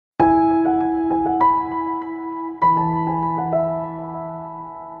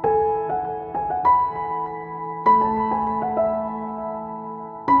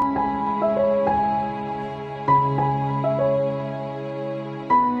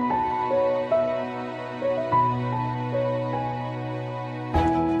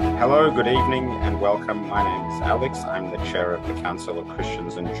Hello, good evening and welcome. My name is Alex. I'm the chair of the Council of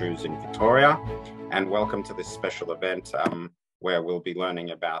Christians and Jews in Victoria, and welcome to this special event where we'll be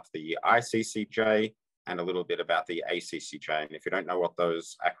learning about the ICCJ and a little bit about the ACCJ. And if you don't know what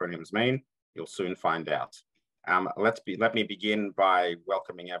those acronyms mean, you'll soon find out. Let me begin by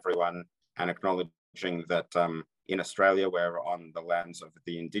welcoming everyone and acknowledging that in Australia, we're on the lands of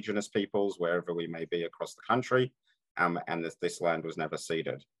the Indigenous peoples, wherever we may be across the country, and this land was never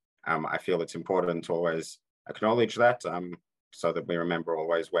ceded. I feel it's important to always acknowledge that so that we remember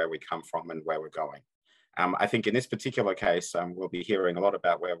always where we come from and where we're going. I think in this particular case, we'll be hearing a lot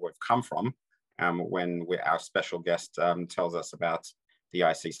about where we've come from when our special guest tells us about the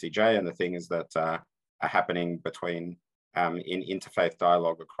ICCJ and the things that are happening between in interfaith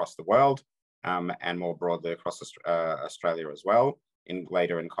dialogue across the world and more broadly across Australia as well,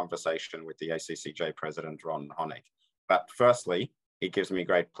 later in conversation with the ACCJ President, Ron Honig. But firstly, it gives me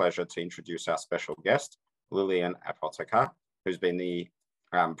great pleasure to introduce our special guest, Liliane Apotheker, who's been the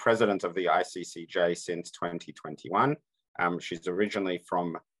president of the ICCJ since 2021. She's originally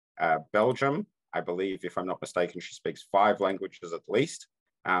from Belgium. I believe, if I'm not mistaken, she speaks 5 languages at least,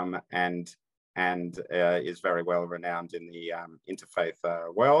 and is very well renowned in the interfaith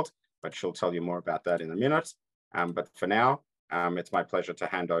world, but she'll tell you more about that in a minute. But for now, it's my pleasure to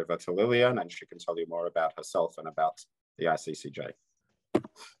hand over to Liliane, and she can tell you more about herself and about the ICCJ.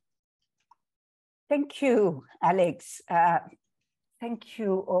 Thank you, Alex. Thank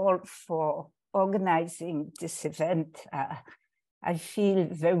you all for organizing this event. I feel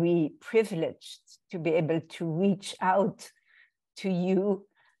very privileged to be able to reach out to you,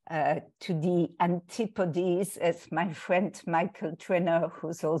 to the antipodes, as my friend Michael Trainer,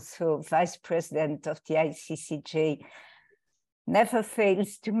 who's also vice president of the ICCJ, never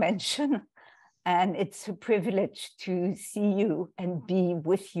fails to mention. And it's a privilege to see you and be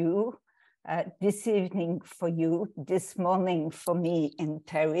with you this evening for you, this morning for me in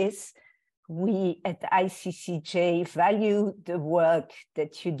Paris. We at ICCJ value the work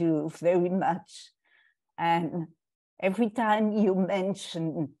that you do very much. And every time you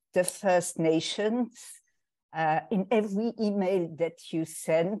mention the First Nations, in every email that you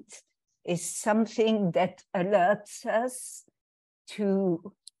send is something that alerts us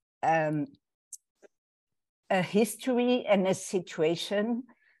to a history and a situation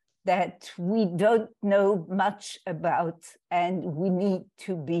that we don't know much about and we need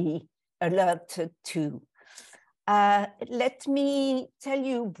to be alerted to. Let me tell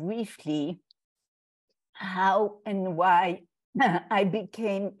you briefly how and why I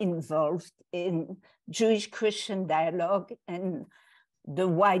became involved in Jewish-Christian dialogue and the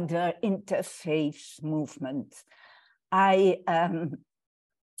wider interfaith movement. I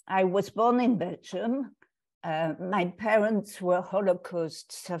was born in Belgium. My parents were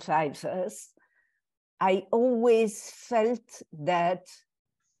Holocaust survivors. I always felt that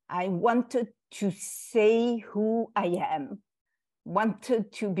I wanted to say who I am,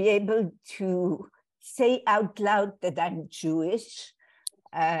 wanted to be able to say out loud that I'm Jewish,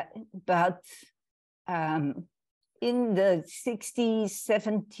 but in the 60s,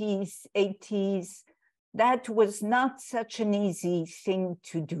 70s, 80s, that was not such an easy thing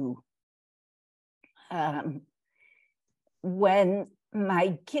to do. When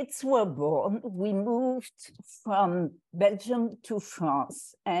my kids were born, we moved from Belgium to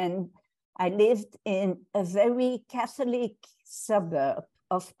France, and I lived in a very Catholic suburb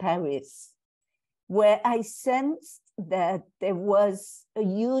of Paris, where I sensed that there was a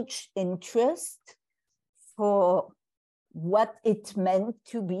huge interest for what it meant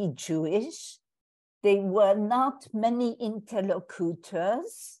to be Jewish. There were not many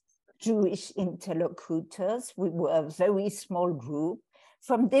interlocutors, Jewish interlocutors. We were a very small group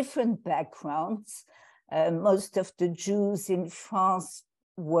from different backgrounds. Most of the Jews in France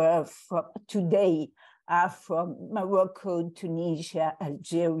today are from Morocco, Tunisia,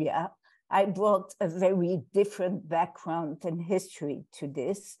 Algeria. I brought a very different background and history to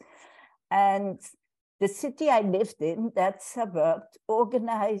this. And the city I lived in, that suburb,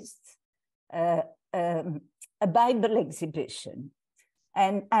 organized a Bible exhibition.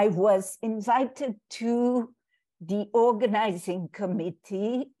 And I was invited to the organizing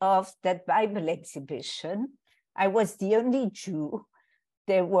committee of that Bible exhibition. I was the only Jew.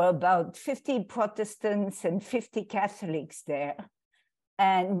 There were about 50 Protestants and 50 Catholics there.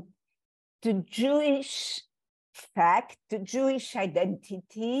 And the Jewish fact, the Jewish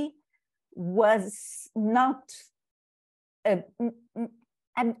identity was not,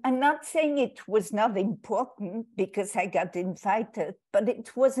 I'm not saying it was not important because I got invited, but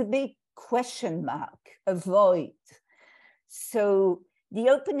it was a big question mark, a void. So the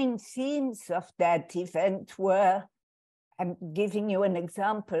opening themes of that event were, I'm giving you an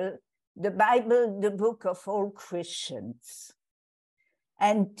example, the Bible, the book of all Christians.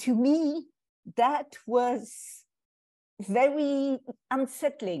 And to me, that was very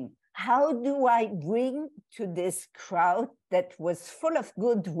unsettling. How do I bring to this crowd that was full of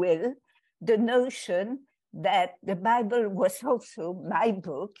goodwill the notion that the Bible was also my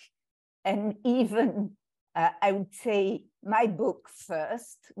book, and even, I would say, my book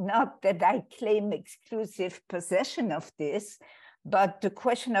first, not that I claim exclusive possession of this, but the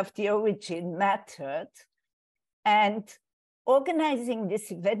question of the origin mattered. And organizing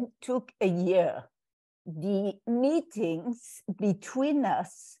this event took a year. The meetings between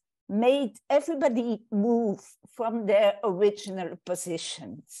us made everybody move from their original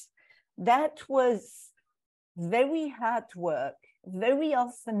positions. That was very hard work, very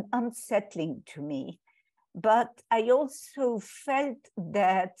often unsettling to me. But I also felt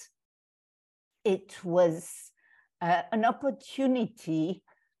that it was an opportunity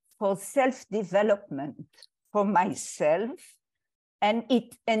for self-development for myself, and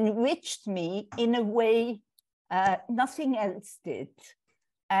it enriched me in a way nothing else did.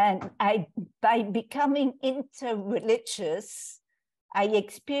 And by becoming interreligious, I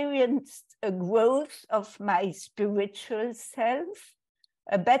experienced a growth of my spiritual self,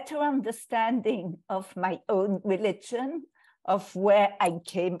 a better understanding of my own religion, of where I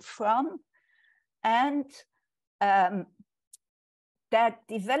came from, and that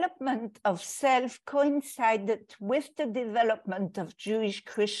development of self coincided with the development of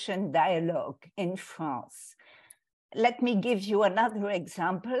Jewish-Christian dialogue in France. Let me give you another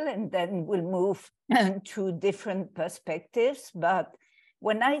example, and then we'll move to different perspectives. But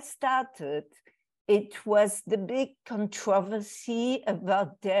when I started, it was the big controversy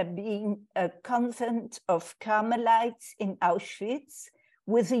about there being a convent of Carmelites in Auschwitz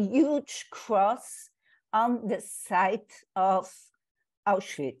with a huge cross on the site of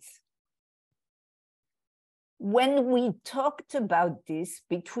Auschwitz. When we talked about this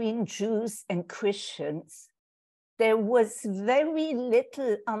between Jews and Christians, there was very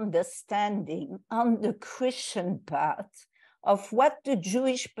little understanding on the Christian part of what the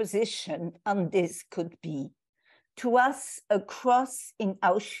Jewish position on this could be. To us, a cross in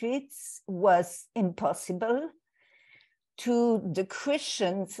Auschwitz was impossible. To the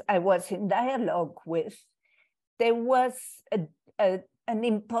Christians I was in dialogue with, there was an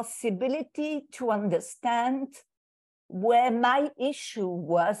impossibility to understand where my issue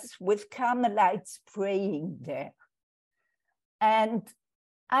was with Carmelites praying there. And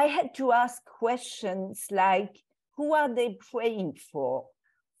I had to ask questions like, who are they praying for?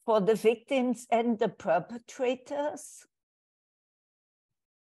 For the victims and the perpetrators?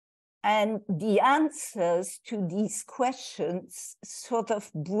 And the answers to these questions sort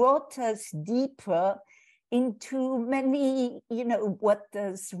of brought us deeper into many, what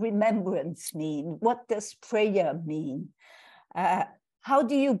does remembrance mean? What does prayer mean? How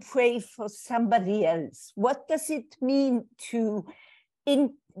do you pray for somebody else? What does it mean to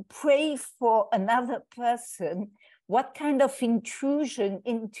pray for another person? What kind of intrusion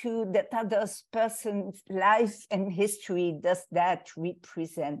into that other person's life and history does that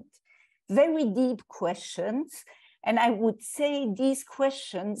represent? Very deep questions. And I would say these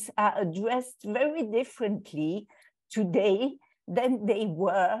questions are addressed very differently today than they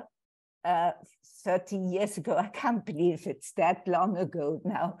were 30 years ago. I can't believe it's that long ago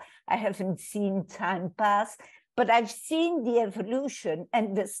now. I haven't seen time pass, but I've seen the evolution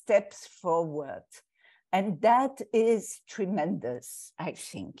and the steps forward. And that is tremendous, I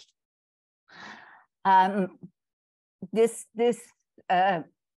think. This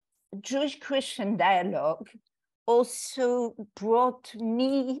Jewish-Christian dialogue also brought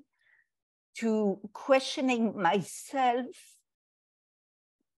me to questioning myself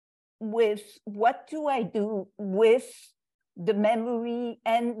with what do I do with the memory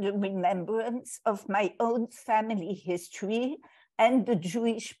and the remembrance of my own family history and the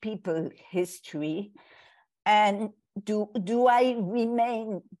Jewish people history. And do I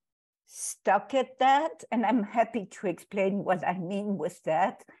remain stuck at that? And I'm happy to explain what I mean with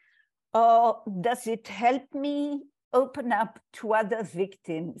that. Or does it help me open up to other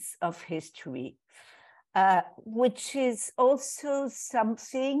victims of history? Which is also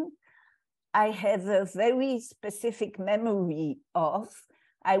something I have a very specific memory of.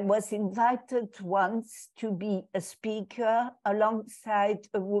 I was invited once to be a speaker alongside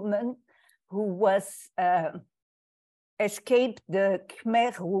a woman who was escaped the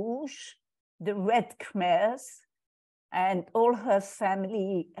Khmer Rouge, the Red Khmers, and all her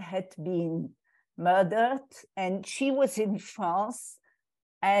family had been murdered. And she was in France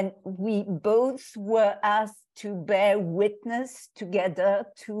And we both were asked to bear witness together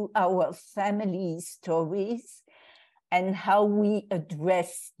to our family stories and how we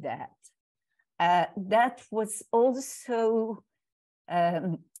address that. That was also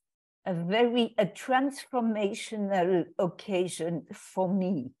a transformational occasion for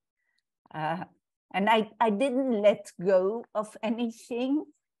me. And I didn't let go of anything,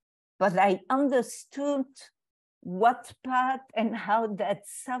 but I understood what part and how that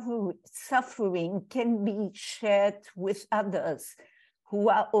suffering can be shared with others who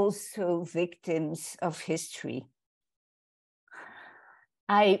are also victims of history.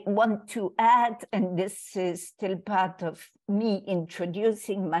 I want to add, and this is still part of me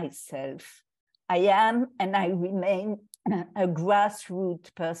introducing myself, I am and I remain a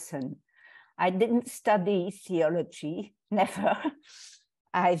grassroots person. I didn't study theology, never.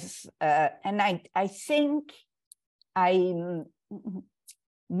 I think being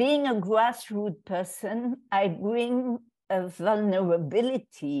a grassroots person, I bring a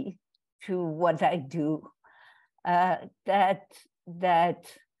vulnerability to what I do, and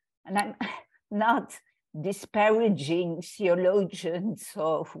I'm not disparaging theologians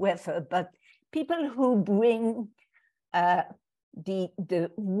or whoever, but people who bring the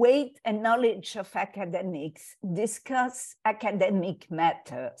weight and knowledge of academics, discuss academic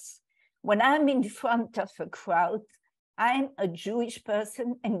matters. When I'm in front of a crowd, I'm a Jewish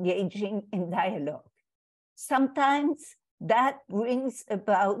person engaging in dialogue. Sometimes that brings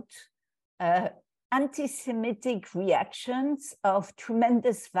about anti-Semitic reactions of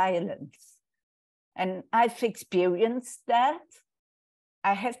tremendous violence. And I've experienced that.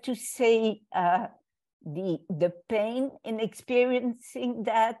 I have to say, the pain in experiencing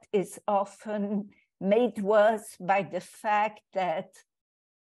that is often made worse by the fact that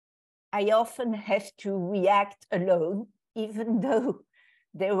I often have to react alone, even though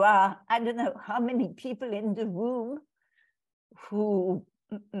there are, I don't know how many people in the room who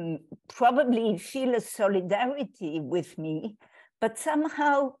probably feel a solidarity with me, but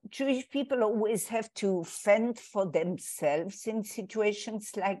somehow Jewish people always have to fend for themselves in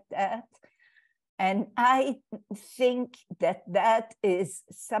situations like that. And I think that that is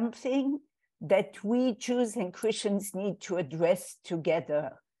something that we Jews and Christians need to address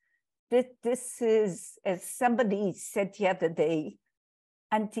together. This is, as somebody said the other day,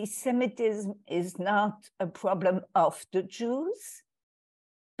 anti-Semitism is not a problem of the Jews,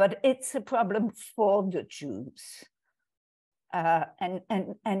 but it's a problem for the Jews. And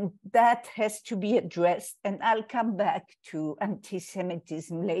that has to be addressed. And I'll come back to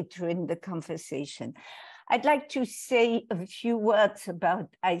anti-Semitism later in the conversation. I'd like to say a few words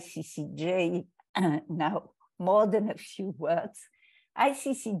about ICCJ now, more than a few words.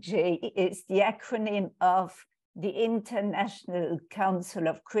 ICCJ is the acronym of the International Council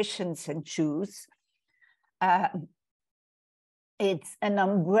of Christians and Jews. It's an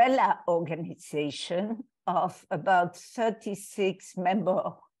umbrella organization of about 36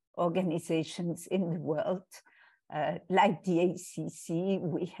 member organizations in the world. Like the ACC,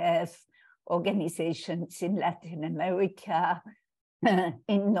 we have organizations in Latin America,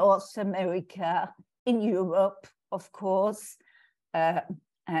 in North America, in Europe, of course,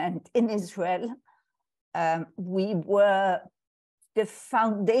 and in Israel. We were, the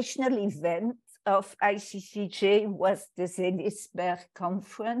foundational event of ICCJ was the Seelisberg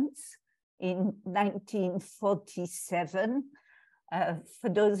Conference in 1947. For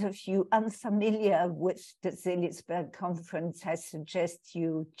those of you unfamiliar with the Seelisberg Conference, I suggest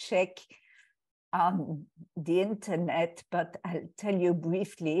you check on the internet, but I'll tell you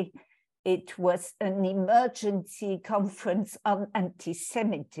briefly. It was an emergency conference on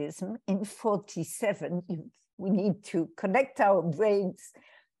anti-Semitism in 47. We need to connect our brains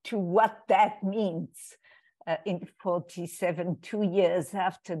to what that means. In 47, 2 years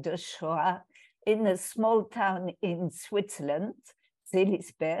after the Shoah, in a small town in Switzerland,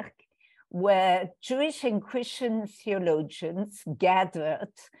 Seelisberg, where Jewish and Christian theologians gathered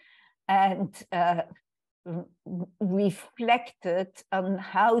and reflected on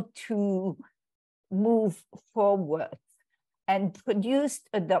how to move forward and produced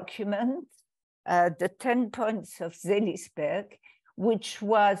a document, the 10 points of Seelisberg, which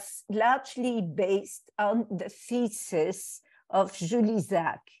was largely based on the thesis of Jules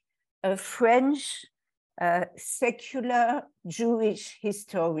Isaac, a French secular Jewish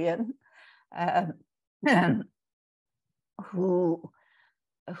historian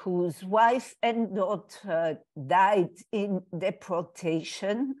whose wife and daughter died in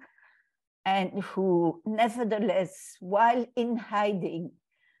deportation, and who nevertheless, while in hiding,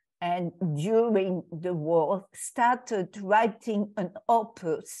 and during the war started writing an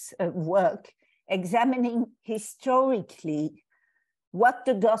opus, a work, examining historically what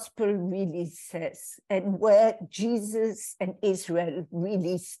the gospel really says and where Jesus and Israel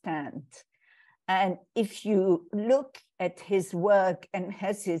really stand. And if you look at his work and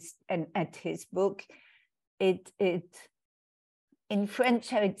at his book, it in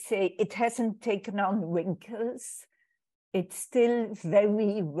French, I would say it hasn't taken on wrinkles. It's still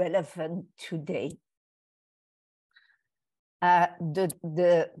very relevant today.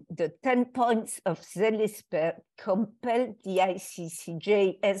 The 10 points of Zelisberg compelled the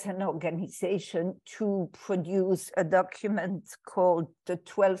ICCJ as an organization to produce a document called the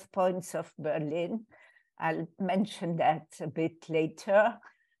 12 Points of Berlin. I'll mention that a bit later,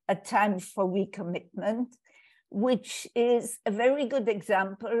 a time for recommitment, which is a very good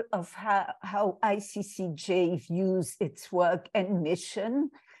example of how ICCJ views its work and mission.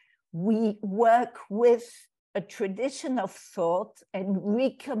 We work with a tradition of thought and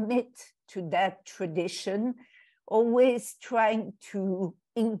recommit to that tradition, always trying to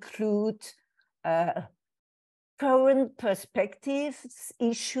include current perspectives,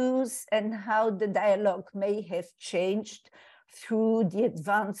 issues, and how the dialogue may have changed through the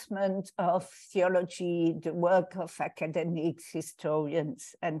advancement of theology, the work of academics,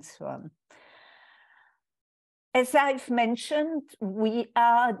 historians, and so on. As I've mentioned, we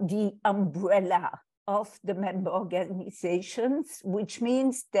are the umbrella of the member organizations, which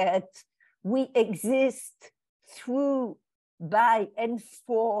means that we exist through, by, and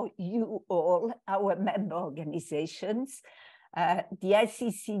for you all, our member organizations. The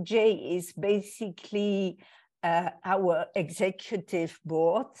ICCJ is basically our executive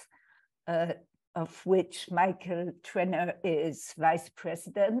board, of which Michael Trenner is vice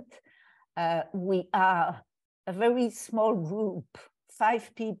president. We are a very small group,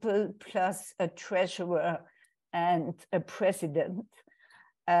 5 people plus a treasurer and a president.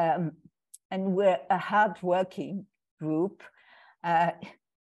 And we're a hardworking group.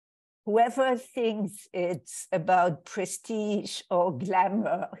 Whoever thinks it's about prestige or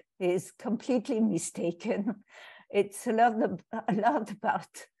glamour is completely mistaken. It's a lot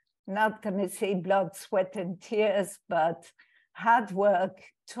about, not gonna say blood, sweat, and tears, but hard work,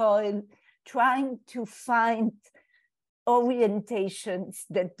 toil, trying to find orientations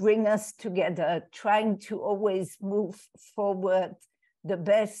that bring us together, trying to always move forward the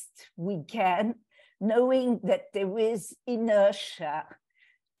best we can, knowing that there is inertia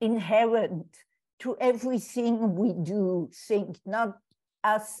inherent to everything we do. Think not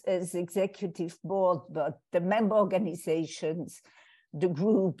us as executive board, but the member organizations, the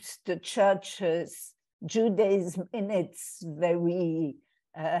groups, the churches, Judaism in its very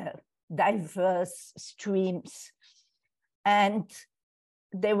diverse streams. And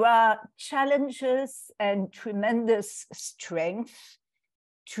there are challenges and tremendous strength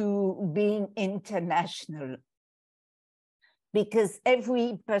to being international, because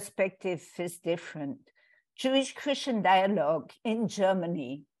every perspective is different. Jewish-Christian dialogue in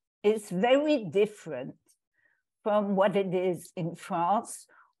Germany is very different from what it is in France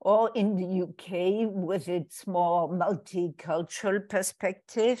or in the UK with its more multicultural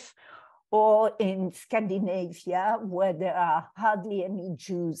perspective, or in Scandinavia, where there are hardly any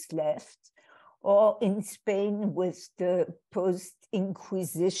Jews left, or in Spain with the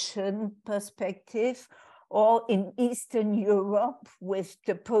post-Inquisition perspective, or in Eastern Europe with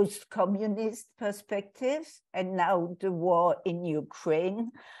the post-communist perspective, and now the war in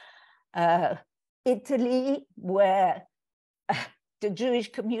Ukraine. Italy, where the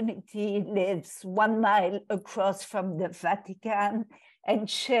Jewish community lives 1 mile across from the Vatican and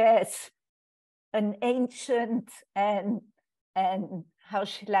shares an ancient and how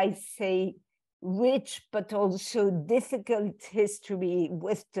shall I say, rich but also difficult history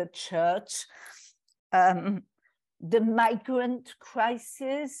with the church. The migrant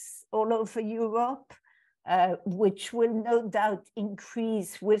crisis all over Europe, which will no doubt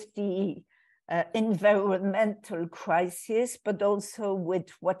increase with the environmental crisis, but also with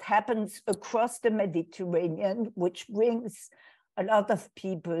what happens across the Mediterranean, which brings a lot of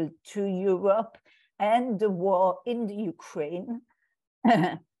people to Europe, and the war in the Ukraine.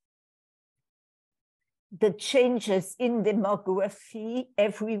 The changes in demography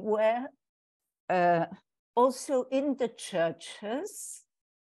everywhere, also in the churches.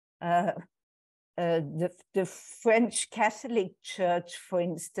 The French Catholic Church, for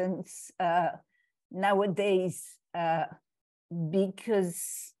instance, nowadays,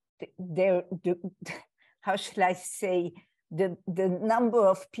 because how shall I say, the number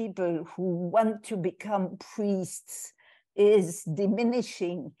of people who want to become priests is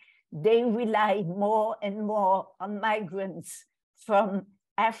diminishing. they rely more and more on migrants from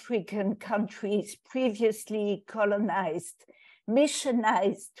African countries previously colonized,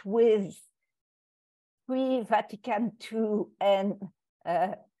 missionized with pre-Vatican II and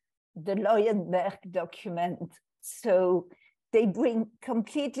the Leuenberg document. So they bring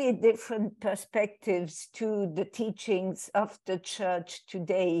completely different perspectives to the teachings of the church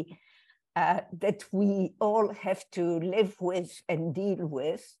today that we all have to live with and deal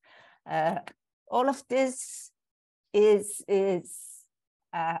with. All of this it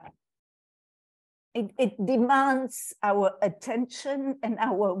demands our attention and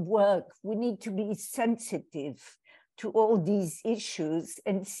our work. We need to be sensitive to all these issues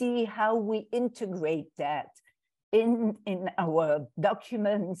and see how we integrate that in our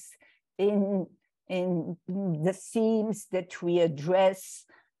documents, in the themes that we address,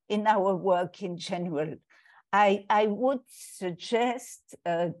 in our work in general. I would suggest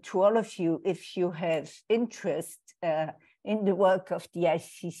to all of you, if you have interest in the work of the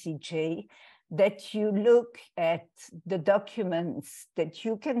ICCJ, that you look at the documents that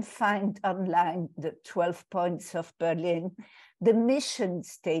you can find online, the 12 Points of Berlin, the mission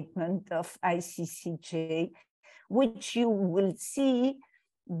statement of ICCJ, which you will see,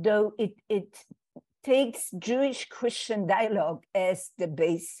 though it takes Jewish-Christian dialogue as the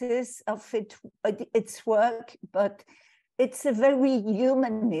basis of its work, but it's a very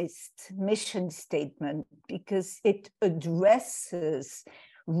humanist mission statement because it addresses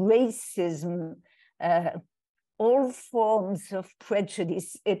racism, all forms of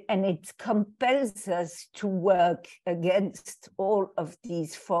prejudice, and it compels us to work against all of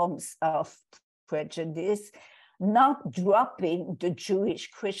these forms of prejudice, not dropping the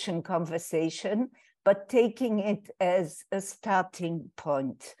Jewish-Christian conversation, but taking it as a starting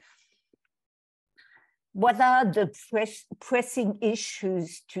point. What are the pressing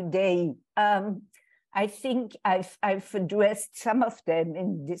issues today? I think I've addressed some of them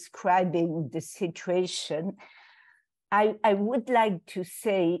in describing the situation. I would like to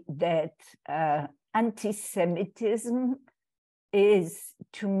say that anti-Semitism is,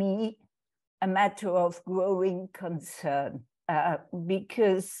 to me, a matter of growing concern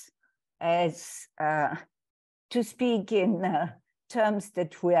because, as to speak in terms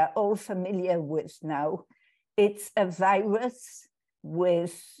that we are all familiar with now, it's a virus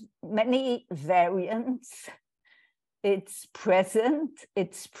with many variants. It's present,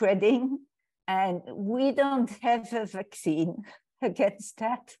 it's spreading, and we don't have a vaccine against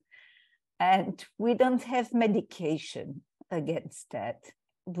that. And we don't have medication against that.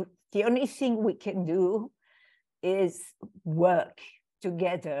 The only thing we can do is work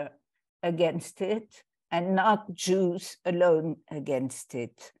together against it and not Jews alone against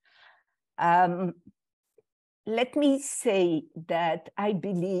it. Let me say that I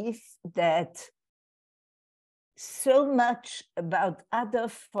believe that so much about other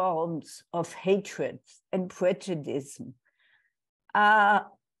forms of hatred and prejudice are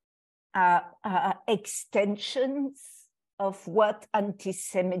extensions of what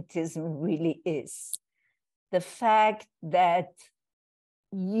anti-Semitism really is. The fact that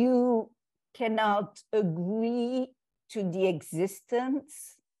you cannot agree to the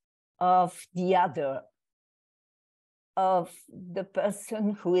existence of the other, of the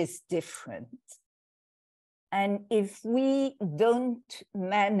person who is different. And if we don't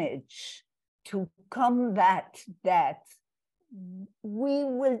manage to combat that, we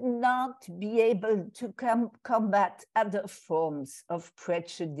will not be able to combat other forms of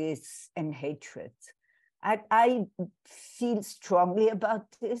prejudice and hatred. I feel strongly about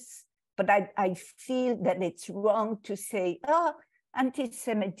this, but I feel that it's wrong to say, oh,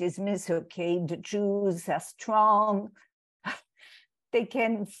 anti-Semitism is okay, the Jews are strong, they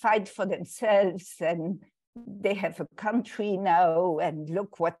can fight for themselves, and they have a country now, and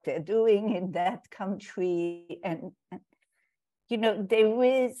look what they're doing in that country. And you know, there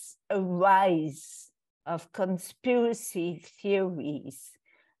is a rise of conspiracy theories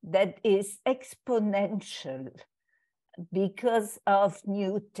that is exponential because of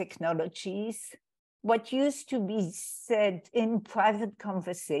new technologies. What used to be said in private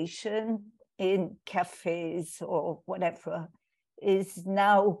conversation, in cafes or whatever, is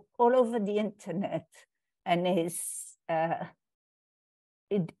now all over the internet, and it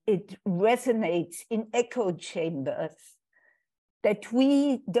resonates in echo chambers that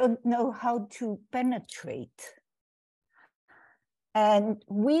we don't know how to penetrate. And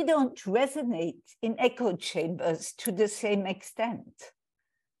we don't resonate in echo chambers to the same extent.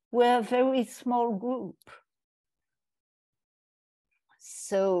 We're a very small group.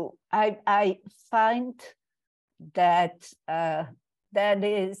 So I find that that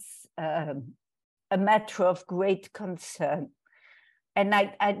is a matter of great concern. And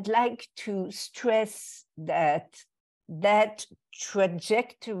I'd like to stress that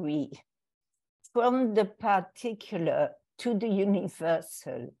trajectory from the particular to the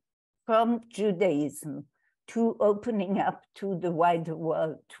universal, from Judaism to opening up to the wider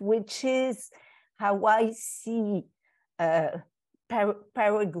world, which is how I see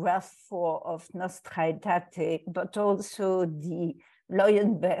paragraph 4 of Nostra Aetate, but also the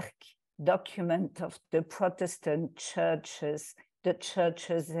Leuenberg document of the Protestant churches, the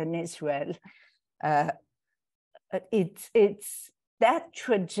churches in Israel. It's that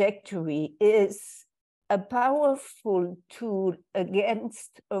trajectory is a powerful tool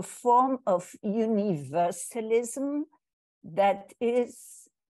against a form of universalism that is,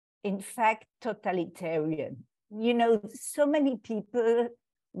 in fact, totalitarian. You know, so many people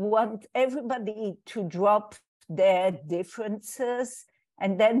want everybody to drop their differences,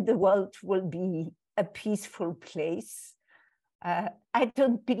 and then the world will be a peaceful place. I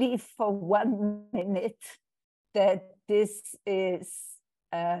don't believe for 1 minute that this is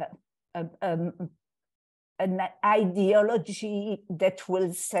an ideology that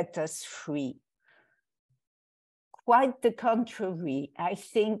will set us free. Quite the contrary. I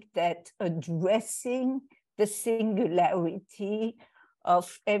think that addressing the singularity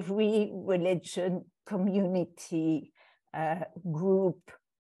of every religion, community, group,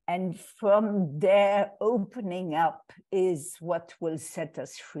 and from there opening up is what will set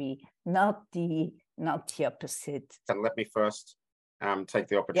us free, not the opposite. And let me first take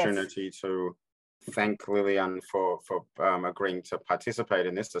the opportunity to thank Liliane for agreeing to participate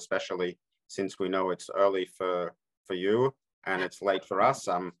in this, especially since we know it's early for you and it's late for us.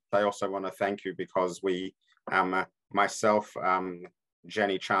 I also want to thank you because we, myself,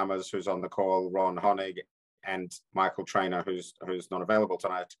 Jenny Chalmers, who's on the call, Ron Honig, and Michael Trainer, who's not available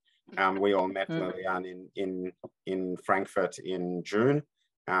tonight. We all met Liliane in Frankfurt in June.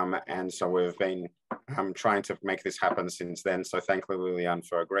 And so we've been trying to make this happen since then. So thank you, Liliane,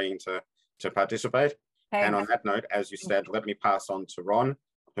 for agreeing to participate. Thanks. And on that note, as you said, let me pass on to Ron,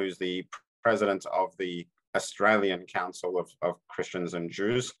 who's the president of the Australian Council of Christians and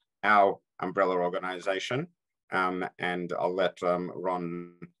Jews, our umbrella organization. And I'll let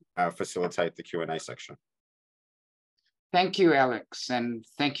Ron facilitate the Q&A section. Thank you, Alex, and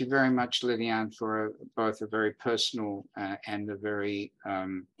thank you very much, Liliane, for both a very personal and a very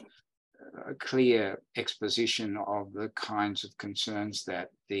clear exposition of the kinds of concerns that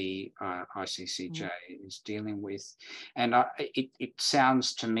the ICCJ is dealing with. And it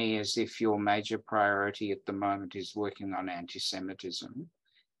sounds to me as if your major priority at the moment is working on anti-Semitism.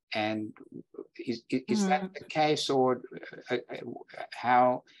 And is that the case, or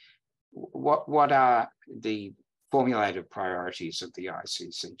what are the formulated priorities of the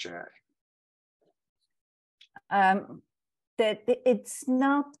ICCJ? That it's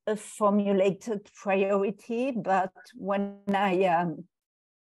not a formulated priority, but when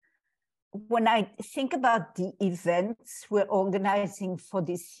I think about the events we're organizing for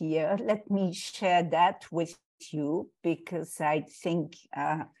this year, let me share that with you, because I think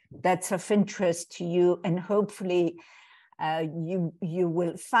that's of interest to you, and hopefully you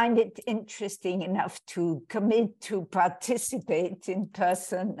will find it interesting enough to commit to participate in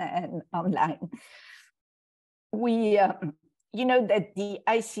person and online. We, you know that the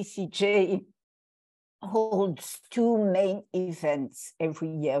ICCJ holds two main events every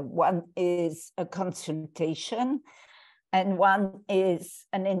year. One is a consultation, and one is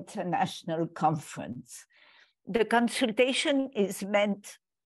an international conference. The consultation is meant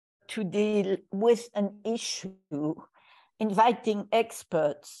to deal with an issue, inviting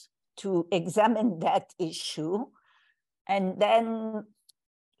experts to examine that issue, and then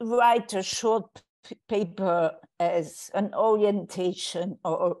write a short paper as an orientation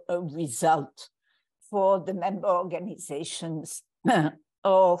or a result for the member organizations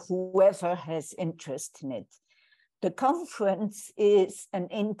or whoever has interest in it. The conference is an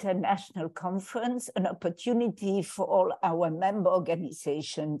international conference, an opportunity for all our member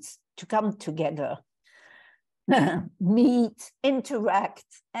organizations to come together, meet, interact,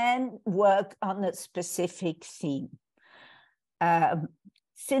 and work on a specific theme.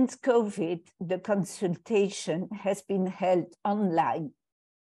 Since COVID, the consultation has been held online.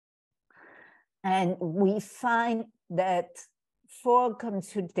 And we find that for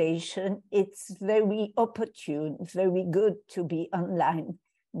consultation, it's very opportune, very good to be online,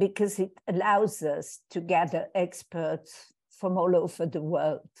 because it allows us to gather experts from all over the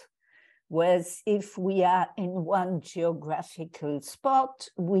world. Whereas if we are in one geographical spot,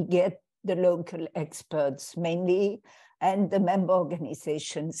 we get the local experts, mainly and the member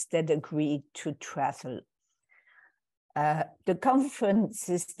organizations that agreed to travel. The conference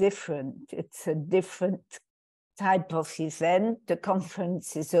is different. It's a different type of event. The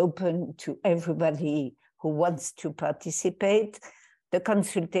conference is open to everybody who wants to participate. The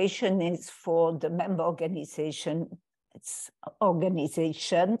consultation is for the member organizations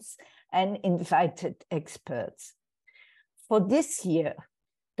and invited experts. For this year,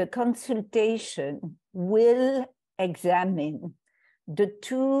 the consultation will examine the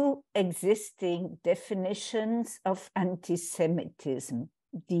two existing definitions of anti-Semitism,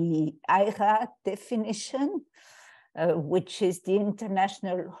 the IHRA definition, which is the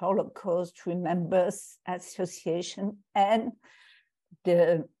International Holocaust Remembrance Association, and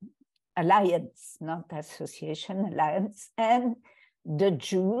the Alliance, not association, Alliance, and the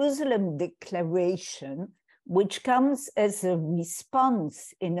Jerusalem Declaration, which comes as a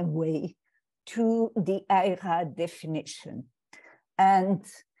response, in a way, to the IHRA definition. And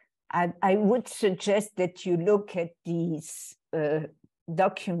I would suggest that you look at these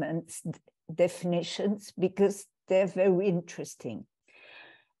documents, definitions, because they're very interesting.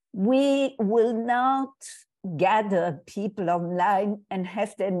 We will not gather people online and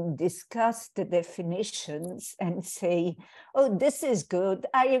have them discuss the definitions and say, oh, this is good,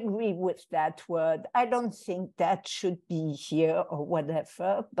 I agree with that word, I don't think that should be here or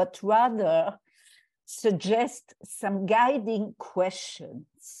whatever, but rather suggest some guiding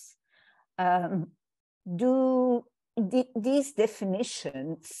questions. These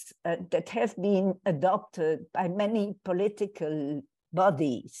definitions that have been adopted by many political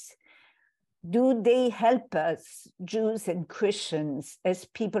bodies, do they help us, Jews and Christians, as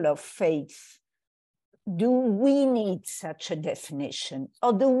people of faith? Do we need such a definition,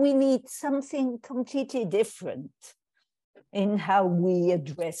 or do we need something completely different in how we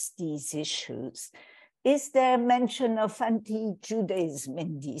address these issues? Is there mention of anti-Judaism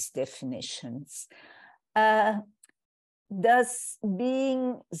in these definitions? Does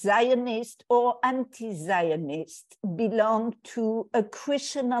being Zionist or anti-Zionist belong to a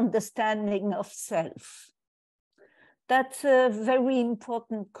Christian understanding of self? That's a very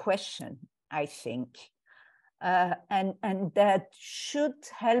important question, I think, and that should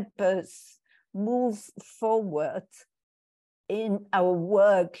help us move forward in our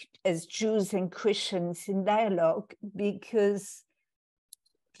work as Jews and Christians in dialogue, because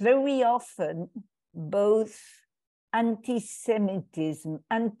very often both anti-Semitism,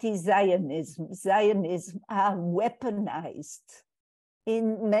 anti-Zionism, Zionism are weaponized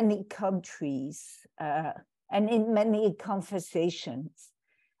in many countries and in many conversations,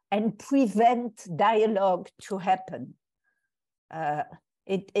 and prevent dialogue to happen.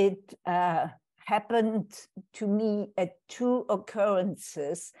 It happened to me at two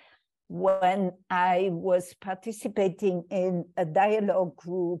occurrences when I was participating in a dialogue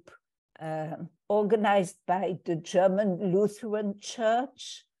group organized by the German Lutheran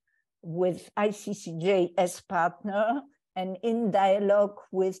Church with ICCJ as partner, and in dialogue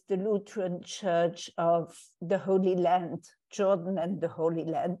with the Lutheran Church of the Holy Land, Jordan and the Holy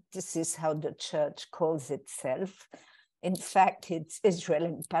Land. This is how the church calls itself. In fact, it's Israel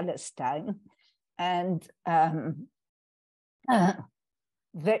and Palestine. And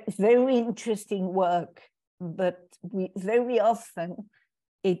very interesting work, but very often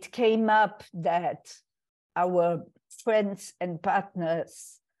it came up that our friends and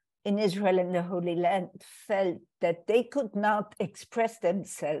partners in Israel and the Holy Land felt that they could not express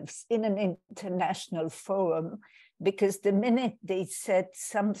themselves in an international forum, because the minute they said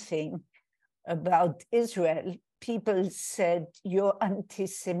something about Israel, people said, you're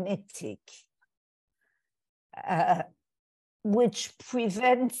anti-Semitic, which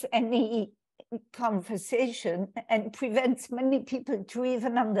prevents any conversation and prevents many people to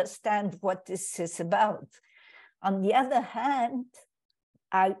even understand what this is about. On the other hand,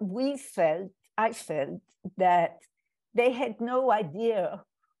 I felt that they had no idea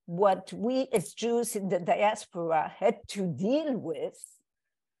what we as Jews in the diaspora had to deal with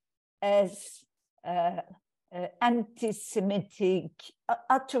as anti-Semitic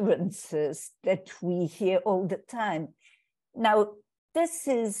utterances that we hear all the time. Now, this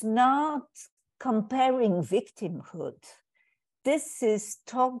is not comparing victimhood. This is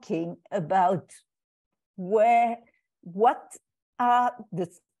talking about what are the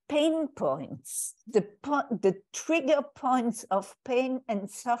pain points, the trigger points of pain and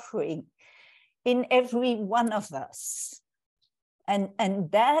suffering in every one of us.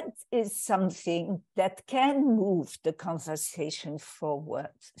 And that is something that can move the conversation forward.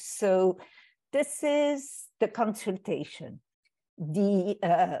 So this is the consultation. the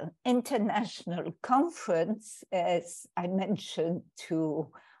international conference, as I mentioned to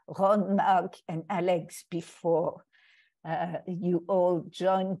Ron, Mark, and Alex before you all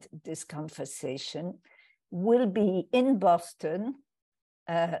joined this conversation, will be in Boston.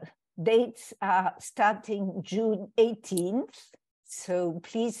 Dates are starting June 18th, so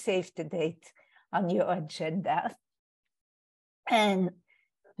please save the date on your agenda. And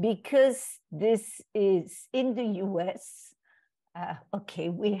because this is in the US, okay,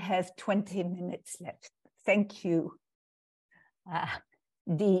 we have 20 minutes left. Thank you.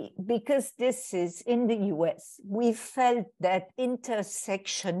 Because this is in the US, we felt that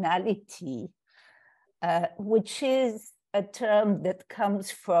intersectionality, which is a term that comes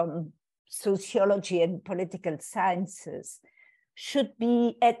from sociology and political sciences, should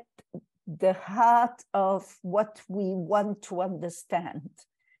be at the heart of what we want to understand.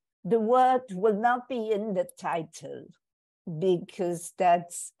 The word will not be in the title because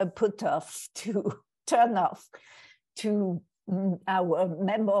that's a put-off to turn off to our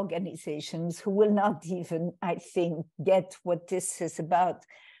member organizations who will not even, I think, get what this is about,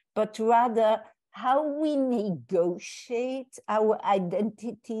 but rather how we negotiate our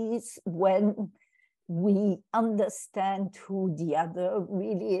identities when we understand who the other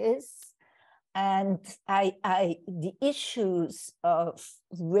really is. And the issues of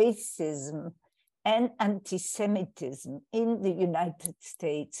racism and anti-Semitism in the United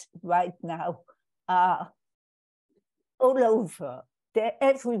States right now are all over. They're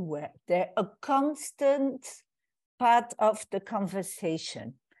everywhere. They're a constant part of the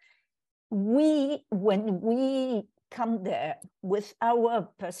conversation. When we come there with our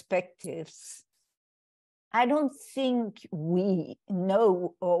perspectives, I don't think we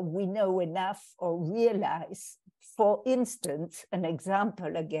know enough or realize, for instance, an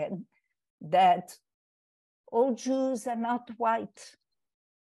example again, that all Jews are not white,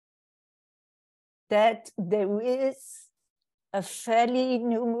 that there is a fairly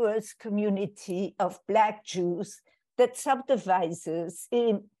numerous community of Black Jews that subdivises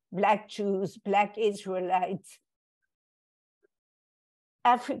in Black Jews, Black Israelites,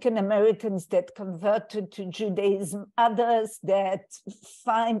 African Americans that converted to Judaism, others that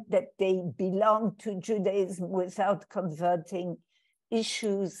find that they belong to Judaism without converting,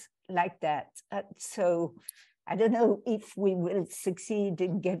 issues like that. So I don't know if we will succeed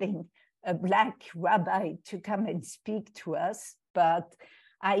in getting a Black rabbi to come and speak to us, but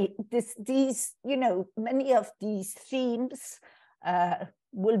many of these themes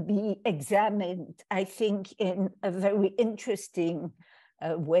will be examined, I think, in a very interesting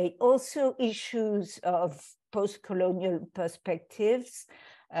way. Also issues of post-colonial perspectives,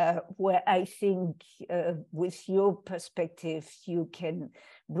 where I think with your perspective, you can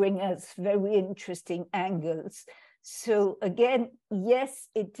bring us very interesting angles. So again, yes,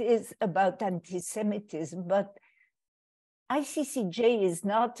 it is about anti-Semitism, but ICCJ is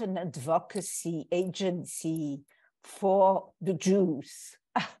not an advocacy agency for the Jews,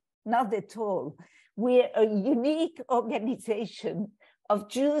 not at all. We're a unique organization of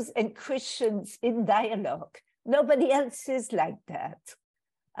Jews and Christians in dialogue. Nobody else is like that.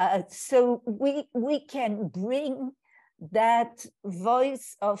 So we can bring that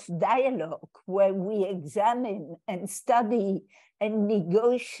voice of dialogue where we examine and study and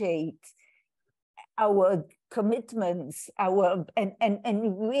negotiate our commitments, and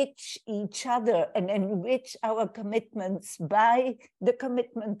enrich each other and enrich our commitments by the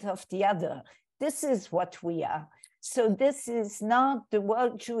commitment of the other. This is what we are. So this is not the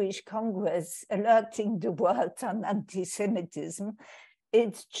World Jewish Congress alerting the world on anti-Semitism.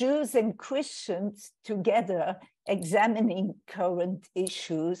 It's Jews and Christians together examining current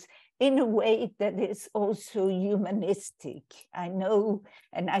issues in a way that is also humanistic. I know,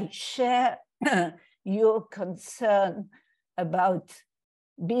 and I share your concern about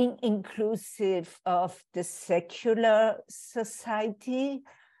being inclusive of the secular society.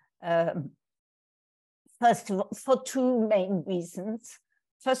 First of all, for two main reasons.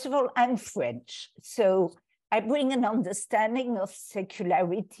 First of all, I'm French, so I bring an understanding of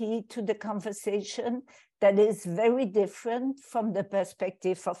secularity to the conversation that is very different from the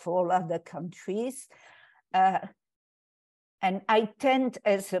perspective of all other countries. And I tend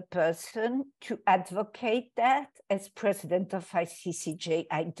as a person to advocate that. As president of ICCJ,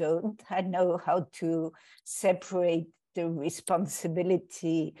 I don't. I know how to separate the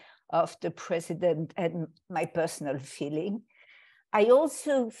responsibility of the president and my personal feeling. I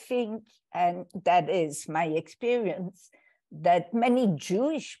also think, and that is my experience, that many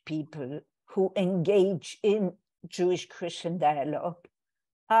Jewish people who engage in Jewish-Christian dialogue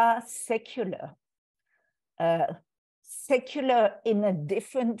are secular. secular in a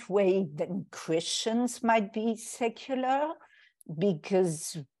different way than Christians might be secular,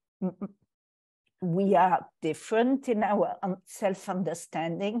 because we are different in our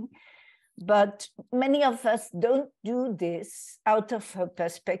self-understanding. But many of us don't do this out of a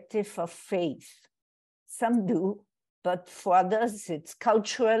perspective of faith. Some do, but for others, it's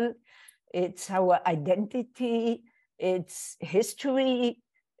cultural, it's our identity, it's history,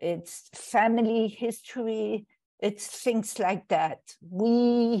 it's family history, it's things like that.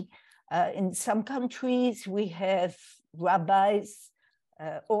 We, in some countries, we have rabbis,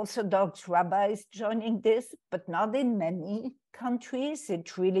 Orthodox rabbis joining this, but not in many countries.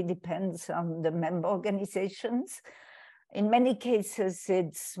 It really depends on the member organizations. In many cases,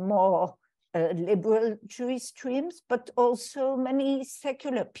 it's more liberal Jewish streams, but also many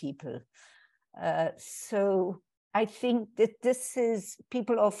secular people. So I think that this is,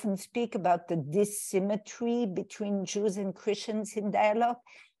 people often speak about the dissymmetry between Jews and Christians in dialogue.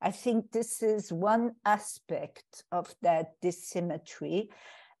 I think this is one aspect of that dissymmetry.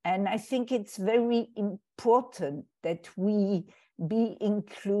 And I think it's very important that we be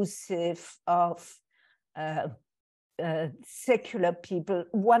inclusive of secular people.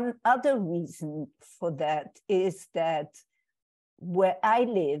 One other reason for that is that where I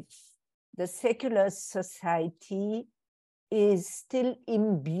live, the secular society is still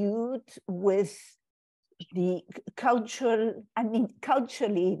imbued with the cultural,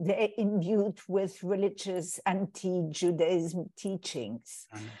 culturally, they're imbued with religious anti-Judaism teachings.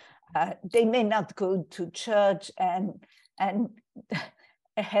 They may not go to church and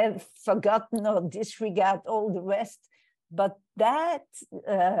have forgotten or disregard all the rest, but that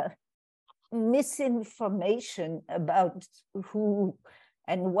misinformation about who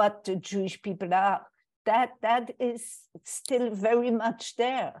and what the Jewish people are, that is still very much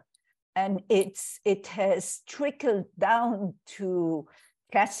there. And it has trickled down to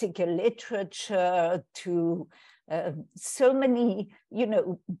classical literature, to so many,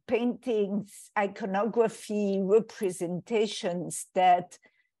 paintings, iconography, representations, that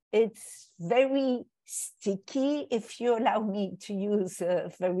it's very sticky, if you allow me to use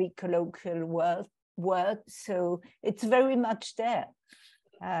a very colloquial word. So it's very much there.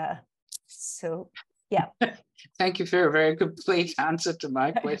 So, yeah. Thank you for a very complete answer to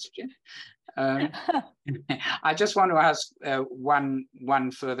my question. I just want to ask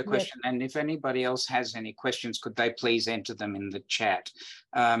one further question, yes. And if anybody else has any questions, could they please enter them in the chat?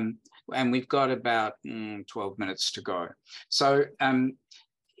 And we've got about 12 minutes to go. So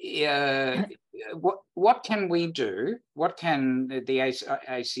what can we do? What can the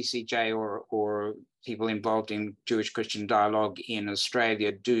ICCJ or people involved in Jewish-Christian dialogue in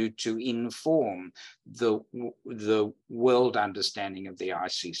Australia do to inform the world understanding of the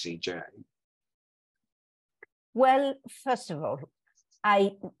ICCJ? Well, first of all,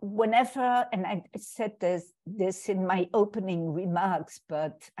 whenever, and I said this in my opening remarks,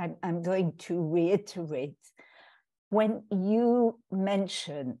 but I'm going to reiterate, when you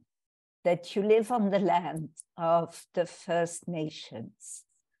mention that you live on the land of the First Nations,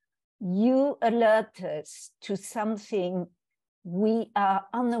 you alert us to something we are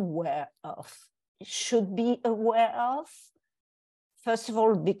unaware of, should be aware of. First of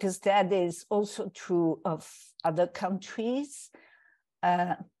all, because that is also true of other countries.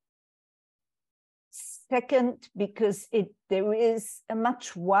 Second, because there is a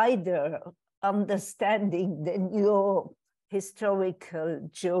much wider understanding than your historical,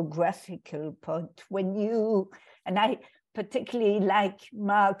 geographical point. When you, and I particularly like,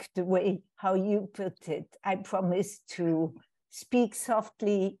 Mark, the way how you put it, I promise to speak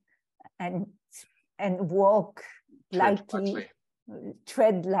softly and walk lightly.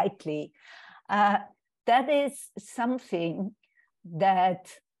 Tread lightly. That is something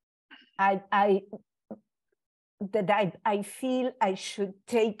that I feel I should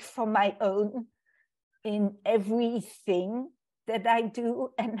take for my own in everything that I do.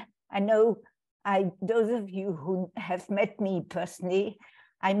 And I know those of you who have met me personally,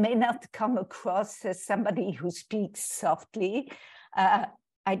 I may not come across as somebody who speaks softly.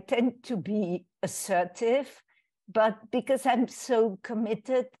 I tend to be assertive, but because I'm so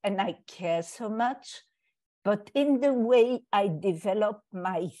committed and I care so much, but in the way I develop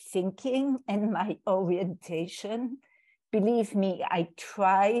my thinking and my orientation, believe me, I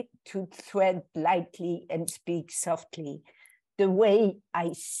try to tread lightly and speak softly. The way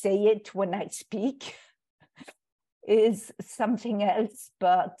I say it when I speak is something else,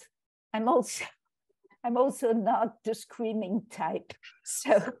 but I'm also not the screaming type.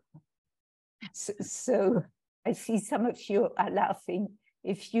 So I see some of you are laughing.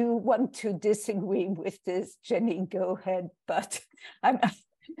 if you want to disagree with this, Jenny, go ahead. But I'm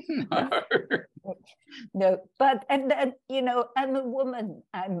no. But and then, you know, I'm a woman.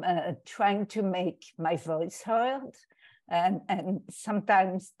 I'm trying to make my voice heard, and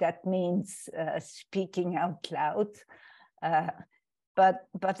sometimes that means speaking out loud. But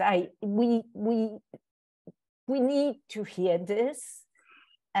we need to hear this,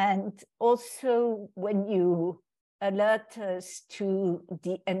 and also when you alert us to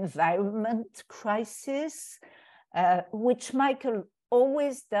the environment crisis, which Michael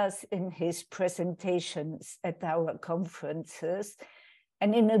always does in his presentations at our conferences,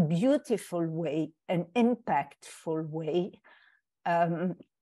 and in a beautiful way, an impactful way.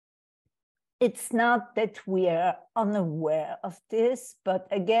 It's not that we are unaware of this, but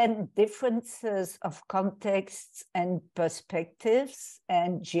again, differences of contexts and perspectives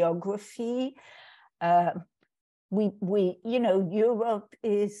and geography. You know, Europe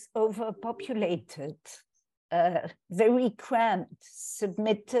is overpopulated, very cramped,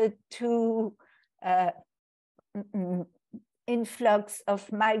 submitted to influx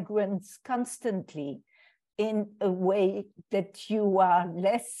of migrants constantly, in a way that you are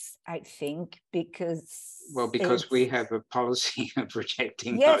less, I think, because... Well, because we have a policy of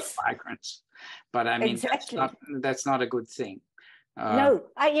rejecting those migrants. But I mean, exactly. that's not a good thing. No,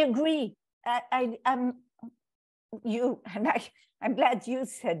 I agree. I'm glad you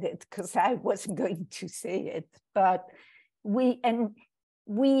said it, because I wasn't going to say it. But we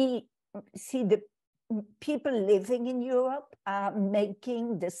see the people living in Europe are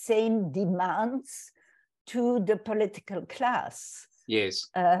making the same demands to the political class. Yes.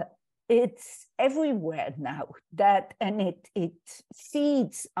 It's everywhere now, and it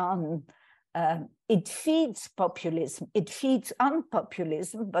feeds on, it feeds populism, it feeds on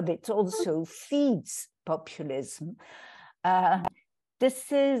populism, but it also feeds populism.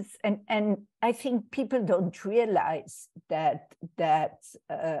 This is, and I think people don't realize that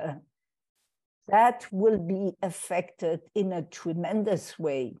will be affected in a tremendous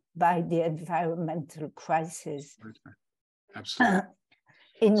way by the environmental crisis. Absolutely.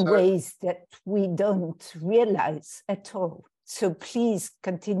 In ways that we don't realize at all. So please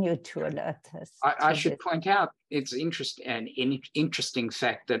continue to alert us. I should point out, it's an interesting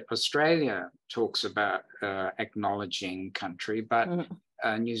fact that Australia talks about acknowledging country, but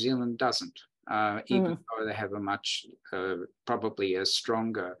New Zealand doesn't, even though they have a much, probably a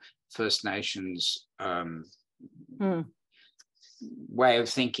stronger First Nations way of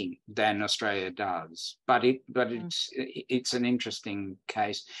thinking than Australia does, but it's an interesting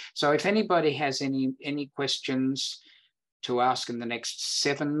case. So if anybody has any questions to ask in the next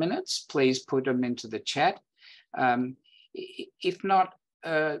 7 minutes, please put them into the chat. If not,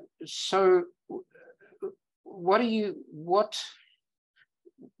 so what are you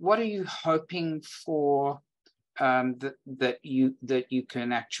hoping for that you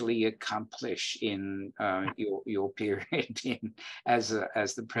can actually accomplish in your period as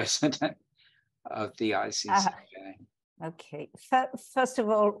the president of the ICCJ? Okay, first of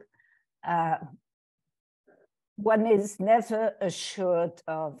all, one is never assured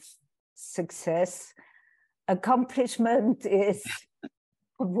of success. Accomplishment is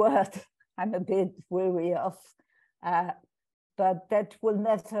a word I'm a bit weary of, but that will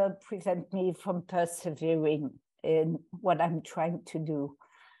never prevent me from persevering in what I'm trying to do.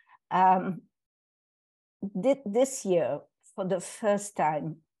 This year, for the first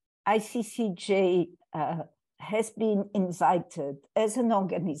time, ICCJ has been invited as an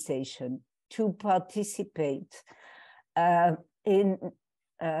organization to participate in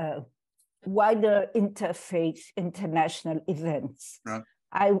wider interfaith international events. Right.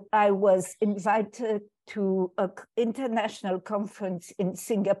 I was invited to an international conference in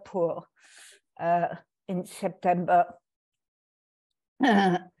Singapore in September,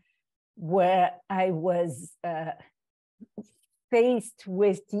 where I was faced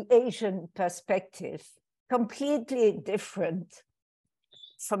with the Asian perspective, completely different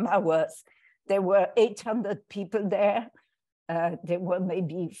from ours. There were 800 people there. There were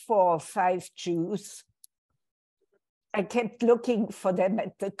maybe 4 or 5 Jews. I kept looking for them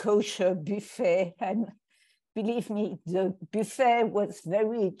at the kosher buffet, and believe me, the buffet was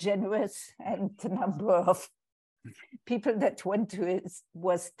very generous, and the number of people that went to it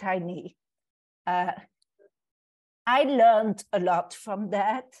was tiny. I learned a lot from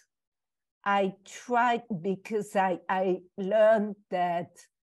that. I tried, because I learned that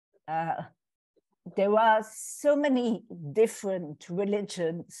there are so many different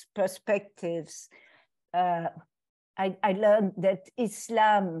religions, perspectives. I learned that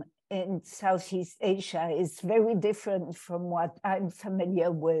Islam in Southeast Asia is very different from what I'm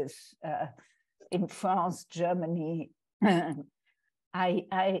familiar with in France, Germany.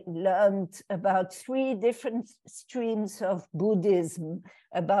 I learned about 3 different streams of Buddhism,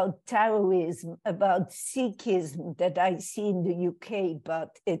 about Taoism, about Sikhism that I see in the UK,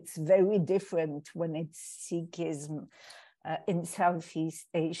 but it's very different when it's Sikhism in Southeast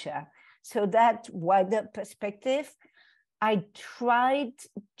Asia. So that wider perspective, I tried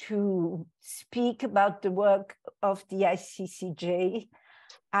to speak about the work of the ICCJ.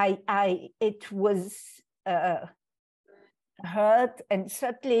 It was heard and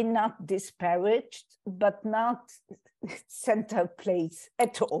certainly not disparaged, but not center place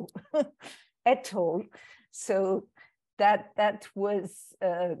at all, at all. So that was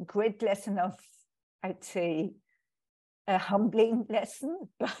a great lesson of, I'd say, a humbling lesson.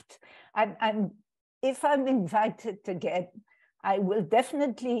 But if I'm invited again, I will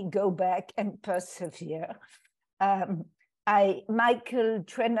definitely go back and persevere. Michael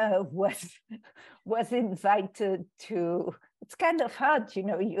Trenner was invited to. It's kind of hard, you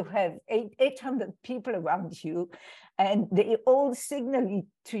know, you have 800 people around you and they all signal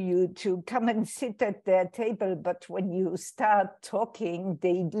to you to come and sit at their table. But when you start talking,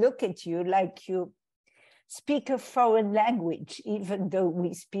 they look at you like you speak a foreign language, even though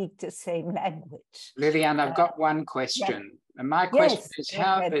we speak the same language. Liliane, I've got one question. Yeah. And my question is,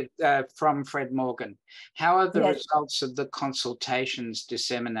 how, from Fred Morgan, how are the results of the consultations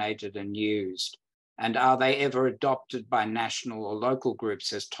disseminated and used? And are they ever adopted by national or local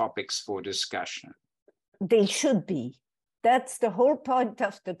groups as topics for discussion? They should be. That's the whole point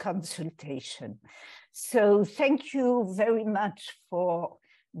of the consultation. So thank you very much for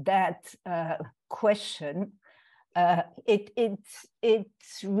that question. It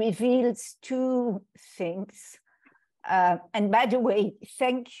reveals 2 things. And by the way,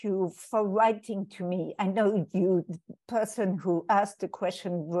 thank you for writing to me. I know you, the person who asked the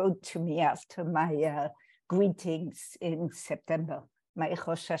question, wrote to me after my greetings in September, my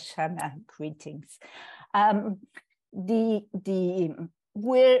Rosh Hashanah greetings.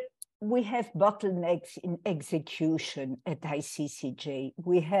 We have bottlenecks in execution at ICCJ.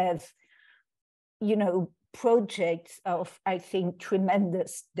 We have, you know, projects of, I think,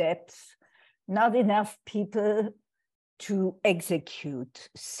 tremendous depth, not enough people to execute.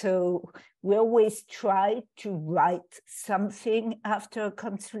 So we always try to write something after a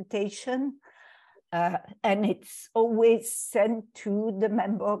consultation, and it's always sent to the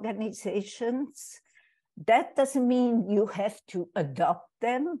member organizations. That doesn't mean you have to adopt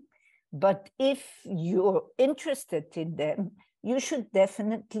them, but if you're interested in them, you should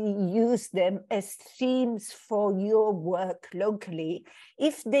definitely use them as themes for your work locally,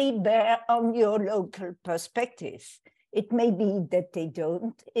 if they bear on your local perspective. It may be that they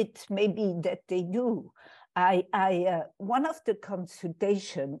don't, it may be that they do. One of the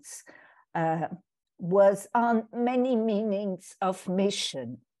consultations was on many meanings of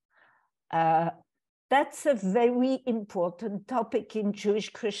mission. That's a very important topic in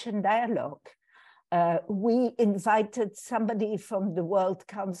Jewish-Christian dialogue. We invited somebody from the World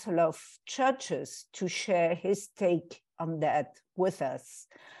Council of Churches to share his take on that with us.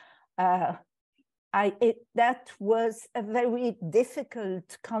 That was a very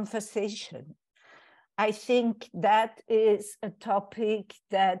difficult conversation. I think that is a topic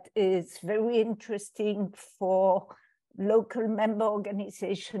that is very interesting for local member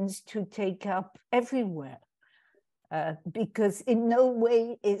organizations to take up everywhere, because in no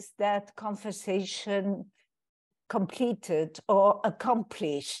way is that conversation completed or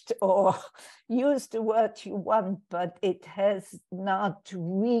accomplished, or use the word you want, but it has not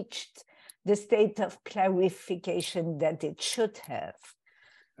reached the state of clarification that it should have.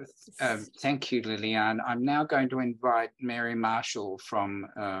 Thank you, Liliane. I'm now going to invite Mary Marshall from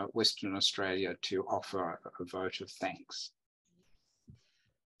Western Australia to offer a vote of thanks.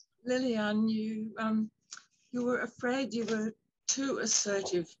 Liliane, you were afraid you were too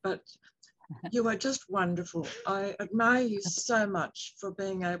assertive, but you are just wonderful. I admire you so much for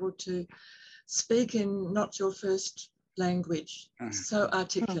being able to speak in not your first language so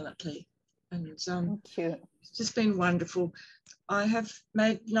articulately. And thank you. It's just been wonderful. I have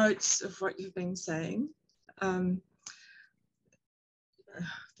made notes of what you've been saying.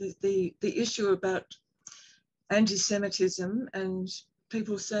 The issue about anti-Semitism and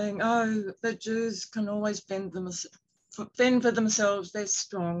people saying, oh, the Jews can always fend for themselves, they're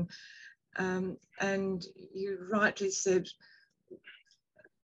strong. And you rightly said,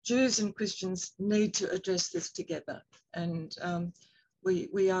 Jews and Christians need to address this together. And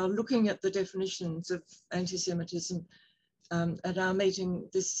we are looking at the definitions of anti-Semitism at our meeting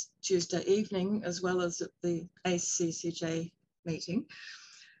this Tuesday evening, as well as at the ICCJ meeting.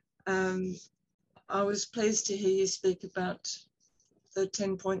 I was pleased to hear you speak about the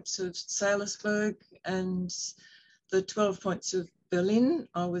 10 points of Salisbury and the 12 points of Berlin.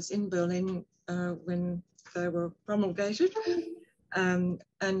 I was in Berlin when they were promulgated, and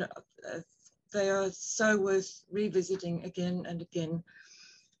they are so worth revisiting again and again.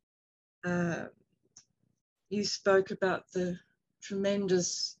 You spoke about the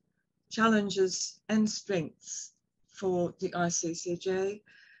tremendous challenges and strengths for the ICCJ,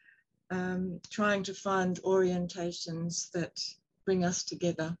 trying to find orientations that bring us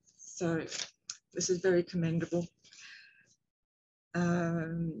together. So this is very commendable.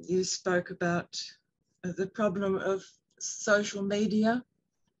 You spoke about the problem of social media,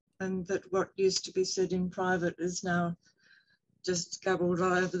 and that what used to be said in private is now just gabbled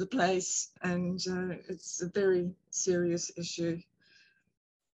all over the place, and it's a very serious issue.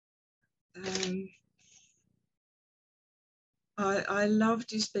 I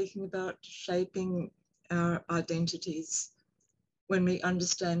loved you speaking about shaping our identities when we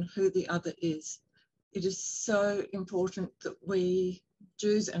understand who the other is. It is so important that we,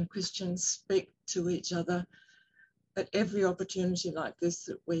 Jews and Christians, speak to each other at every opportunity like this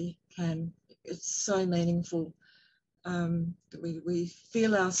that we can. It's so meaningful. We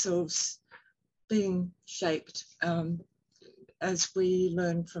feel ourselves being shaped as we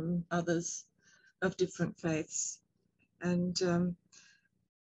learn from others of different faiths. And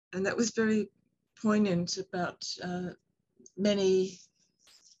that was very poignant about many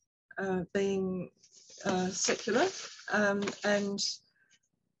being secular and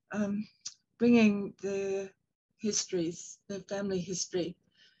bringing their histories, their family history,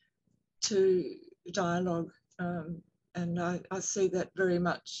 to dialogue. And I see that very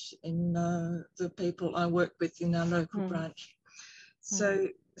much in the people I work with in our local branch. So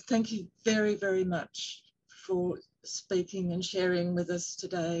thank you very, very much for speaking and sharing with us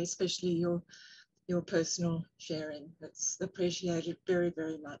today, especially your personal sharing. That's appreciated very,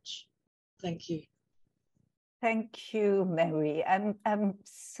 very much. Thank you. Thank you, Mary. I'm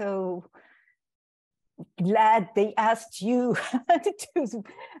so glad they asked you to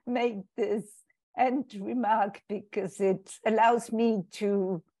make this end remark, because it allows me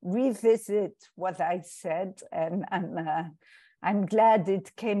to revisit what I said, and I'm glad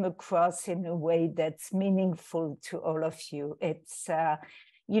it came across in a way that's meaningful to all of you. It's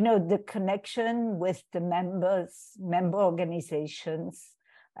the connection with the member organizations.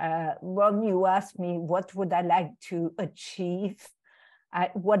 Ron, you asked me what would I like to achieve.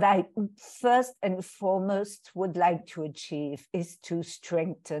 What I first and foremost would like to achieve is to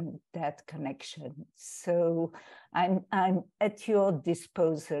strengthen that connection. So I'm at your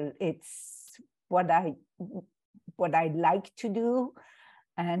disposal. It's what I like to do,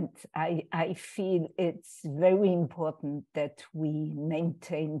 and I feel it's very important that we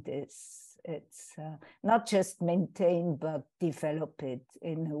maintain this. It's not just maintain, but develop it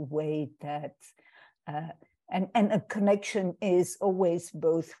in a way that and a connection is always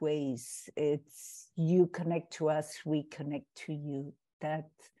both ways. It's you connect to us, we connect to you.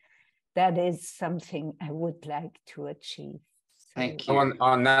 That is something I would like to achieve. So, thank you.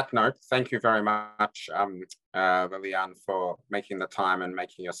 On that note, thank you very much, Liliane, for making the time and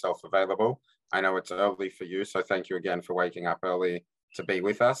making yourself available. I know it's early for you, so thank you again for waking up early to be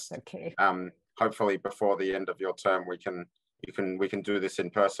with us. Okay. Hopefully before the end of your term, we can do this in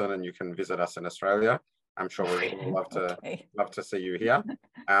person, and you can visit us in Australia. I'm sure we would love to see you here.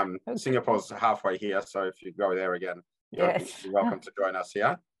 Okay. Singapore's halfway here, so if you go there again, you're welcome to join us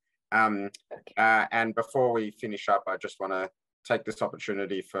here. Okay. And before we finish up, I just want to take this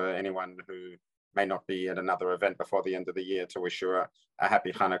opportunity for anyone who may not be at another event before the end of the year to wish you a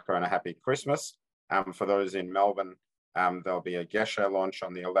happy Hanukkah and a happy Christmas. For those in Melbourne, there'll be a Gesher launch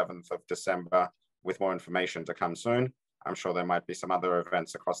on the 11th of December with more information to come soon. I'm sure there might be some other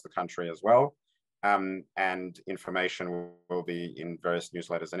events across the country as well. And information will be in various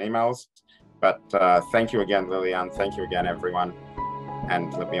newsletters and emails. But thank you again, Liliane. Thank you again, everyone.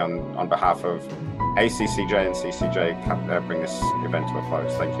 And let me, on behalf of ACCJ and CCJ, bring this event to a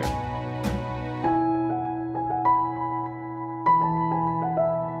close. Thank you.